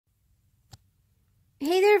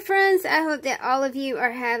Hey there, friends. I hope that all of you are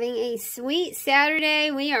having a sweet Saturday.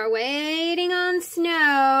 We are waiting on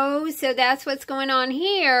snow, so that's what's going on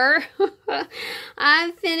here.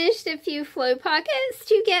 I've finished a few flow pockets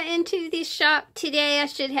to get into the shop today. I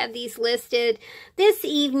should have these listed this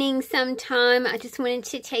evening sometime. I just wanted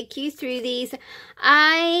to take you through these.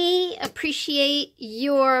 I appreciate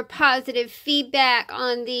your positive feedback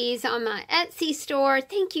on these on my Etsy store.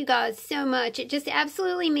 Thank you guys so much. It just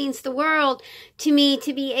absolutely means the world to me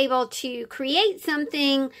to be able to create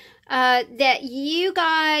something that you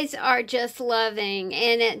guys are just loving,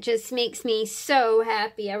 and it just makes me so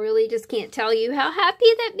happy. I really just can't tell you how happy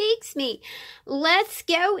that makes me. Let's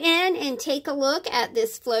go in and take a look at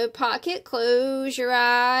this flow pocket. Close your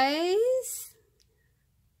eyes.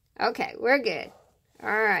 Okay, we're good. All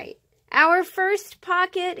right. Our first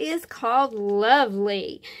pocket is called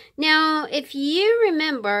Lovely. Now, if you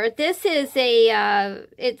remember, this is a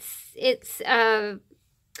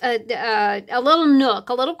a little nook,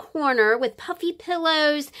 a little corner with puffy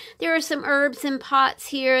pillows. There are some herbs and pots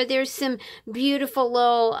here. There's some beautiful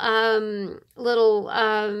little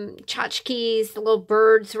tchotchkes, the little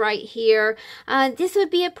birds right here. This would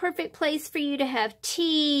be a perfect place for you to have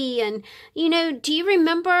tea. And, you know, do you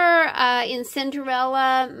remember in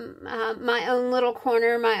Cinderella, my own little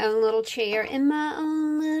corner, my own little chair, in my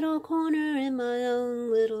own little corner, in my own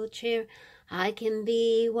little chair, I can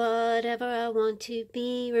be whatever I want to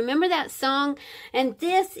be. Remember that song? And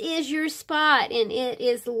this is your spot, and it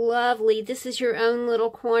is lovely. This is your own little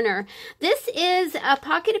corner. This is a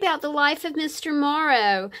pocket about the life of Mr.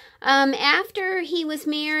 Morrow. After he was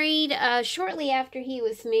married, shortly after he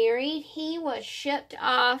was married, he was shipped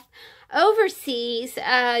off overseas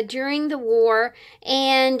during the war,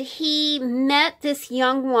 and he met this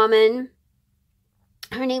young woman.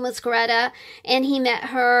 Her name was Greta, and he met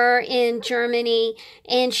her in Germany,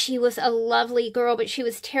 and she was a lovely girl, but she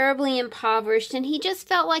was terribly impoverished, and he just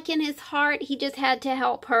felt like in his heart he just had to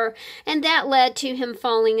help her, and that led to him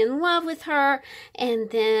falling in love with her. And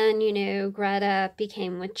then, you know, Greta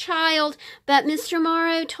became with child, but Mr.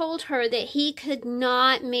 Morrow told her that he could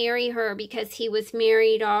not marry her because he was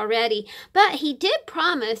married already, but he did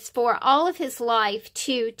promise for all of his life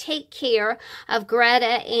to take care of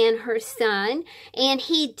Greta and her son, and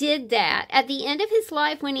he did that. At the end of his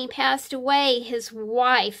life, when he passed away, his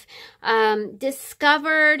wife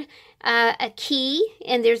discovered a key,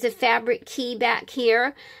 and there's a fabric key back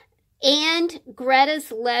here, and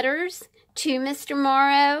Greta's letters to Mr.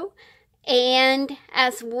 Morrow, and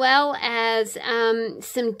as well as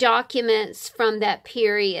some documents from that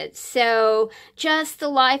period. So just the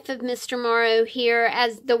life of Mr. Morrow here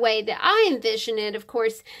as the way that I envision it. Of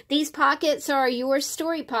course, these pockets are your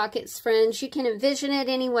story pockets, friends. You can envision it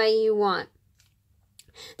any way you want.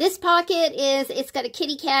 This pocket it's got a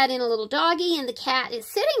kitty cat and a little doggy, and the cat is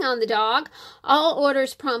sitting on the dog. All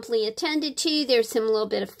orders promptly attended to. There's some little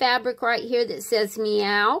bit of fabric right here that says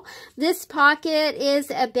meow. This pocket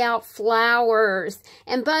is about flowers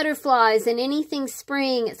and butterflies and anything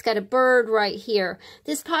spring. It's got a bird right here.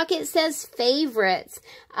 This pocket says favorites.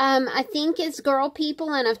 I think as girl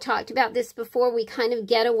people, and I've talked about this before, we kind of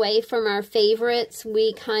get away from our favorites.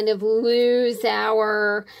 We kind of lose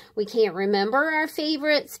we can't remember our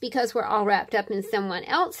favorites because we're all wrapped up in someone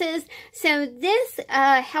else's. So this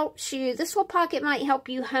helps you, this little pocket might help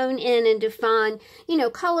you hone in and define, you know,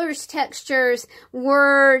 colors, textures,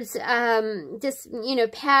 words, just, you know,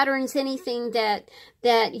 patterns, anything that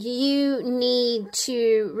you need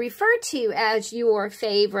to refer to as your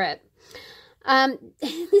favorite.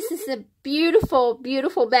 This is a beautiful,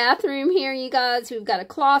 beautiful bathroom here, you guys. We've got a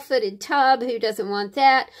claw-footed tub. Who doesn't want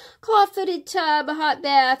that? Claw-footed tub, a hot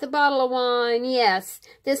bath, a bottle of wine. Yes,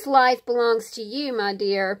 this life belongs to you, my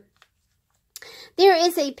dear. There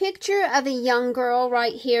is a picture of a young girl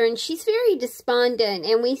right here, and she's very despondent,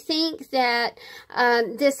 and we think that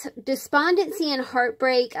this despondency and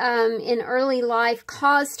heartbreak in early life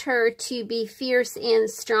caused her to be fierce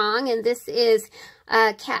and strong, and this is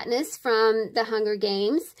Katniss from the Hunger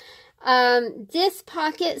Games. This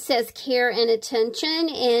pocket says care and attention,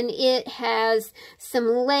 and it has some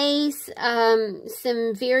lace,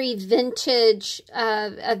 some very vintage,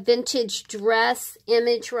 a vintage dress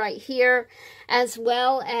image right here, as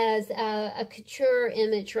well as a couture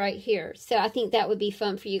image right here. So I think that would be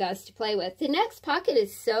fun for you guys to play with. The next pocket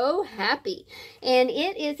is so happy, and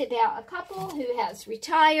it is about a couple who has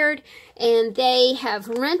retired, and they have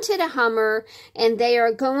rented a Hummer, and they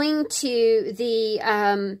are going to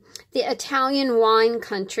the Italian wine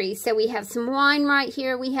country. So we have some wine right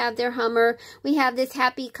here. We have their Hummer. We have this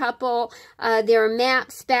happy couple. There are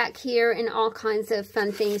maps back here and all kinds of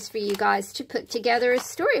fun things for you guys to put together a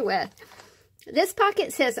story with. This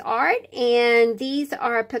pocket says art, and these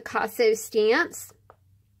are Picasso stamps.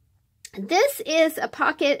 This is a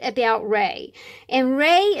pocket about Ray, and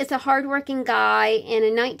Ray is a hardworking guy in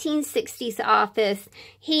a 1960s office.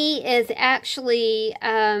 He is actually,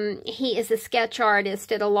 he is a sketch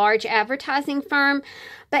artist at a large advertising firm,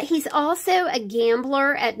 but he's also a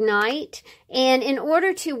gambler at night, and in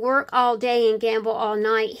order to work all day and gamble all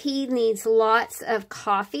night, he needs lots of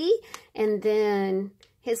coffee, and then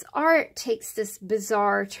his art takes this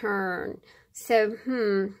bizarre turn. So,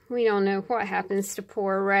 we don't know what happens to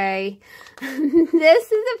poor Ray.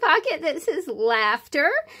 This is a pocket that says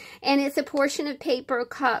laughter, and it's a portion of paper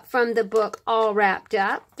cut from the book All Wrapped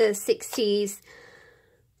Up, the 60s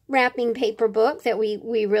wrapping paper book that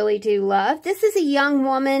we really do love. This is a young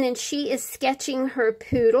woman, and she is sketching her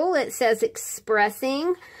poodle. It says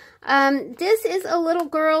expressing. This is a little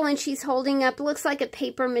girl, and she's holding up, looks like a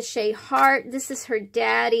paper mache heart. This is her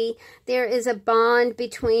daddy. There is a bond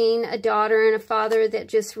between a daughter and a father that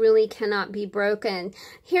just really cannot be broken.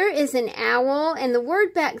 Here is an owl, and the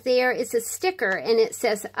word back there is a sticker, and it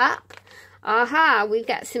says up. Aha, we've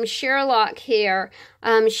got some Sherlock here.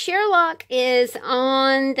 Sherlock is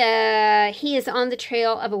on the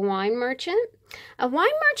trail of a wine merchant. A wine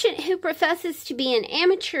merchant who professes to be an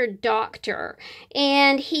amateur doctor,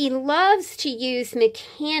 and he loves to use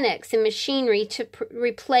mechanics and machinery to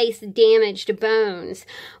replace damaged bones.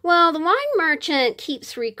 Well, the wine merchant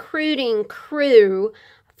keeps recruiting crew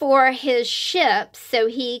for his ship so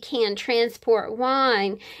he can transport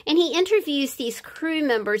wine, and he interviews these crew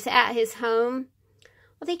members at his home.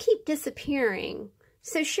 Well, they keep disappearing,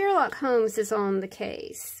 so Sherlock Holmes is on the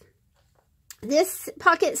case. This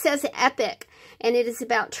pocket says epic, and it is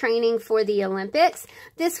about training for the Olympics.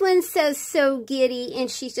 This one says so giddy,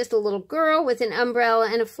 and she's just a little girl with an umbrella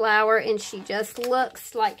and a flower, and she just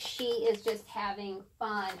looks like she is just having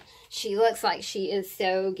fun. She looks like she is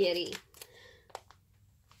so giddy.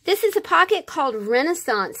 This is a pocket called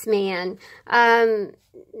Renaissance Man.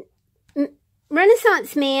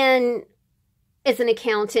 Renaissance Man is an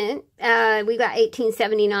accountant. We got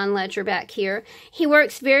 1879 ledger back here. He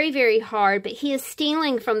works very, very hard, but he is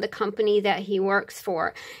stealing from the company that he works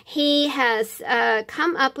for. He has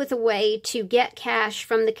come up with a way to get cash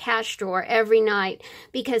from the cash drawer every night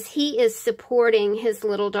because he is supporting his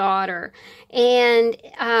little daughter. And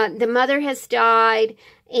the mother has died,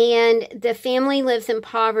 and the family lives in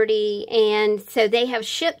poverty, and so they have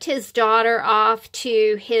shipped his daughter off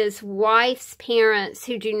to his wife's parents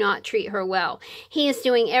who do not treat her well. He is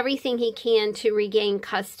doing everything he can to regain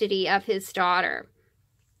custody of his daughter.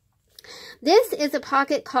 This is a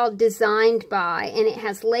pocket called Designed By, and it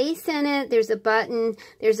has lace in it. There's a button.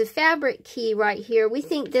 There's a fabric key right here. We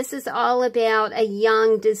think this is all about a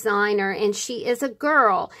young designer, and she is a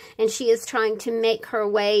girl, and she is trying to make her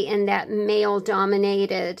way in that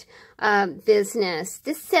male-dominated business.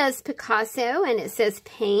 This says Picasso, and it says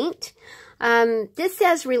paint. This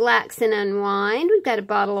says relax and unwind. We've got a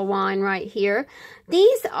bottle of wine right here.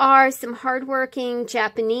 These are some hardworking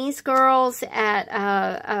Japanese girls at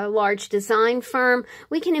a large design firm.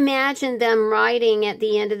 We can imagine them writing at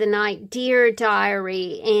the end of the night, Dear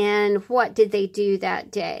Diary, and what did they do that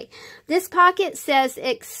day. This pocket says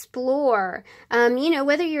explore. You know,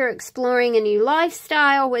 whether you're exploring a new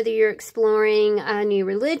lifestyle, whether you're exploring a new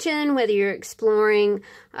religion, whether you're exploring,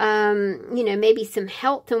 you know, maybe some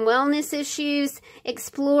health and wellness issues,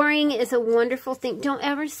 exploring is a wonderful thing. Don't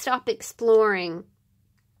ever stop exploring.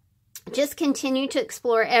 Just continue to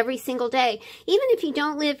explore every single day. Even if you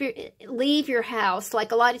don't leave your house,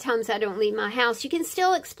 like a lot of times I don't leave my house, you can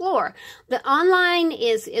still explore. But online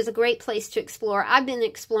is a great place to explore. I've been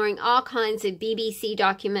exploring all kinds of BBC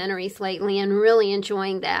documentaries lately and really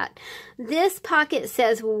enjoying that. This pocket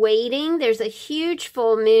says waiting. There's a huge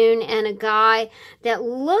full moon and a guy that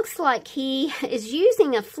looks like he is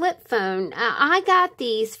using a flip phone. I got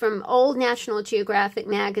these from old National Geographic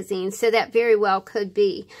magazines, so that very well could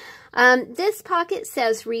be. This pocket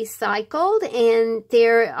says recycled, and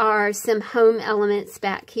there are some home elements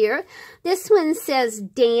back here. This one says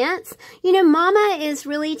dance. You know, Mama is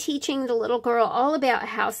really teaching the little girl all about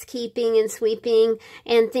housekeeping and sweeping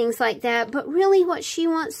and things like that. But really what she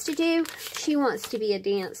wants to do, she wants to be a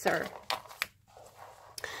dancer.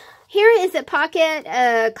 Here is a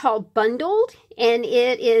pocket called Bundled, and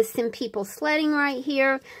it is some people sledding right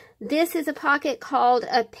here. This is a pocket called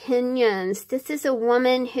Opinions. This is a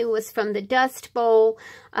woman who was from the Dust Bowl.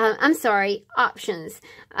 Options.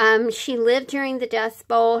 She lived during the Dust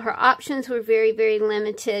Bowl. Her options were very, very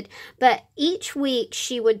limited. But each week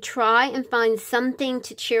she would try and find something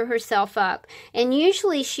to cheer herself up. And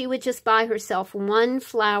usually she would just buy herself one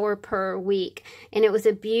flower per week. And it was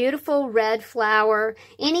a beautiful red flower,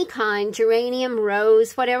 any kind, geranium,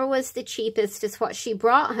 rose, whatever was the cheapest is what she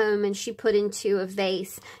brought home and she put into a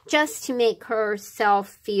vase just to make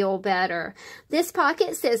herself feel better. This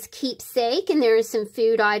pocket says keepsake, and there are some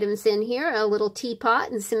food items in here, a little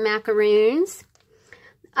teapot and some macaroons.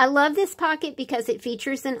 I love this pocket because it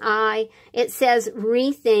features an eye. It says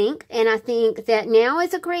rethink, and I think that now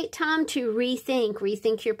is a great time to rethink.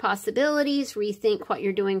 Rethink your possibilities, rethink what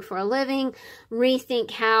you're doing for a living,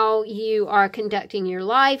 rethink how you are conducting your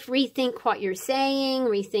life, rethink what you're saying,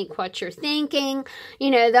 rethink what you're thinking.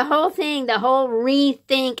 You know, the whole thing, the whole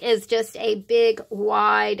rethink is just a big,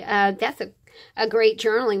 wide, that's a great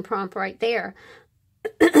journaling prompt right there.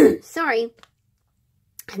 Sorry.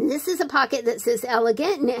 And this is a pocket that says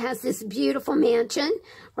elegant, and it has this beautiful mansion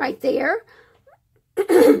right there.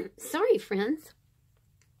 Sorry, friends.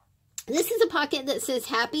 This is a pocket that says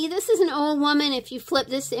happy. This is an old woman. If you flip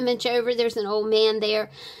this image over, there's an old man there.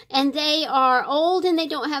 And they are old and they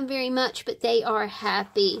don't have very much, but they are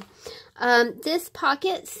happy. This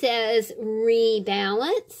pocket says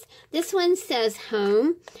rebalance. This one says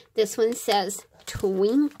home. This one says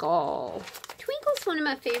twinkle. Twinkle's one of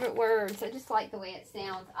my favorite words. I just like the way it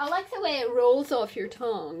sounds. I like the way it rolls off your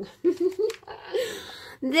tongue.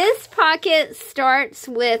 This pocket starts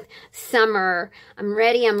with summer. I'm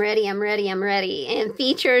ready, I'm ready, I'm ready, I'm ready. And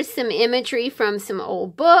features some imagery from some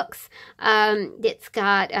old books. It's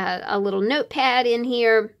got a little notepad in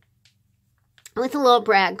here with a little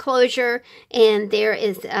brad closure, and there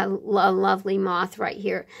is a lovely moth right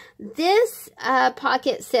here. This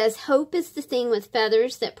pocket says, hope is the thing with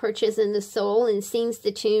feathers that perches in the soul and sings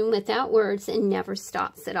the tune without words and never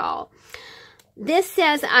stops at all. This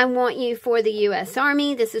says, I want you for the U.S.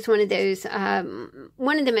 Army. This is one of those,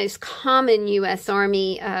 one of the most common U.S.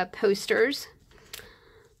 Army posters.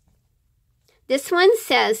 This one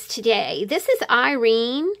says today. This is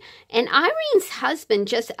Irene, and Irene's husband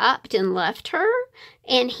just upped and left her,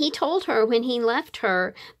 and he told her when he left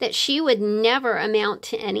her that she would never amount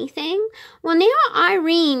to anything. Well, now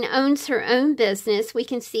Irene owns her own business. We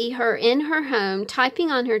can see her in her home typing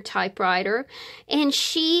on her typewriter, and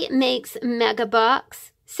she makes mega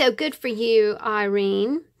bucks. So good for you,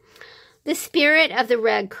 Irene. The Spirit of the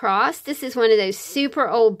Red Cross. This is one of those super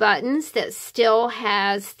old buttons that still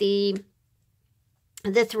has the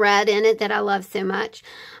thread in it that I love so much.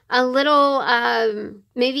 A little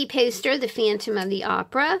movie poster, The Phantom of the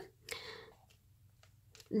Opera.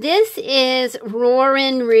 This is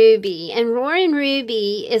Roaring Ruby, and Roaring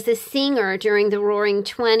Ruby is a singer during the Roaring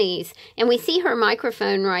 20s, and we see her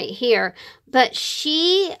microphone right here, but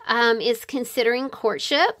she is considering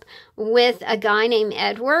courtship with a guy named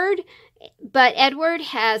Edward, but Edward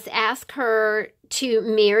has asked her to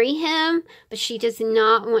marry him, but she does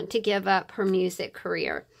not want to give up her music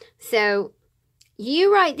career. So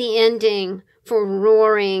you write the ending for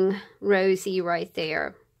Roaring Rosie right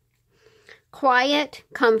there. Quiet,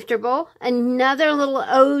 comfortable, another little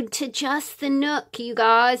ode to just the nook, you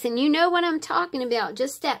guys. And you know what I'm talking about,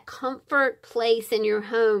 just that comfort place in your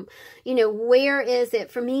home. You know, where is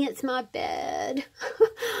it? For me, it's my bed.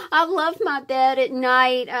 I love my bed at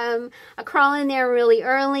night. I crawl in there really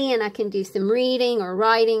early and I can do some reading or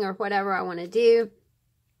writing or whatever I want to do.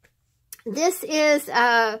 This is,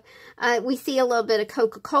 we see a little bit of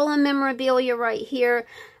Coca-Cola memorabilia right here.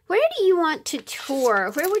 Where do you want to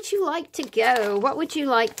tour? Where would you like to go? What would you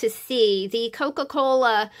like to see? The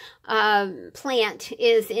Coca-Cola plant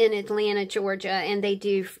is in Atlanta, Georgia, and they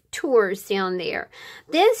do tours down there.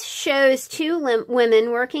 This shows two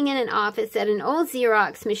women working in an office at an old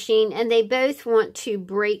Xerox machine, and they both want to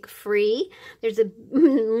break free. There's a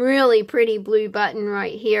really pretty blue button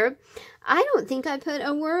right here. I don't think I put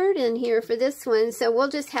a word in here for this one, so we'll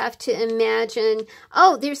just have to imagine.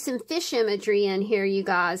 Oh, there's some fish imagery in here, you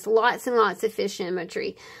guys. Lots and lots of fish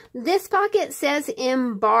imagery. This pocket says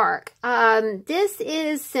embark. This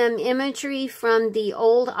is some imagery from the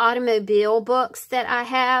old automobile books that I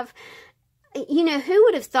have. You know, who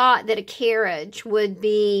would have thought that a carriage would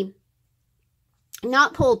be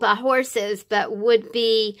not pulled by horses, but would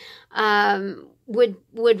be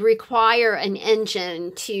would require an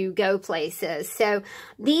engine to go places. So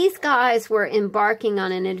these guys were embarking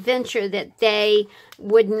on an adventure that they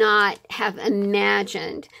would not have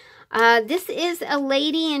imagined. This is a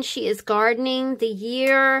lady and she is gardening. The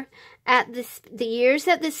year At the years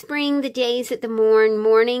at the spring, the days at the morn,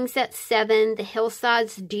 mornings at 7, the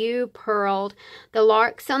hillsides dew pearled, the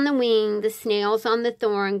larks on the wing, the snails on the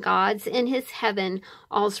thorn, God's in his heaven,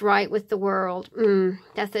 all's right with the world.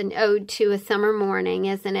 That's an ode to a summer morning,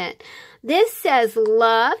 isn't it? This says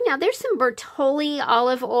love. Now, there's some Bertolli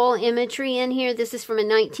olive oil imagery in here. This is from a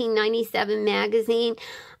 1997 magazine.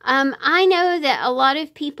 I know that a lot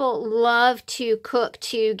of people love to cook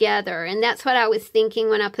together, and that's what I was thinking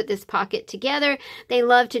when I put this pocket together. They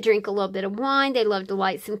love to drink a little bit of wine. They love to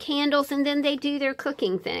light some candles, and then they do their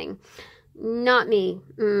cooking thing. Not me.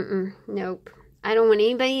 Nope. I don't want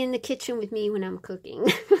anybody in the kitchen with me when I'm cooking.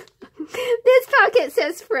 This pocket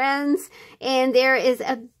says friends, and there is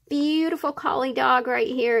a beautiful collie dog right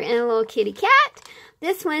here and a little kitty cat.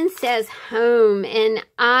 This one says home, and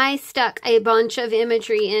I stuck a bunch of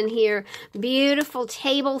imagery in here. Beautiful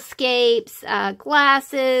tablescapes,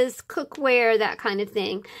 glasses, cookware, that kind of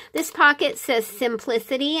thing. This pocket says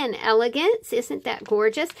simplicity and elegance. Isn't that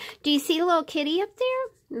gorgeous? Do you see a little kitty up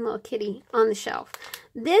there? A little kitty on the shelf.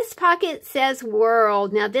 This pocket says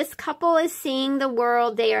world. Now, this couple is seeing the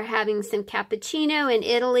world. They are having some cappuccino in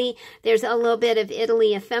Italy. There's a little bit of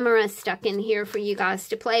Italy ephemera stuck in here for you guys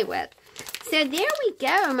to play with. So there we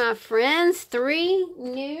go, my friends. 3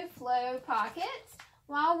 new flow pockets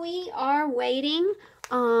while we are waiting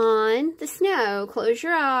on the snow. Close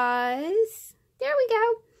your eyes. There we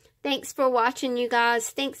go. Thanks for watching, you guys.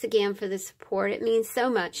 Thanks again for the support. It means so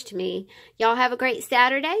much to me. Y'all have a great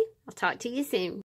Saturday. I'll talk to you soon.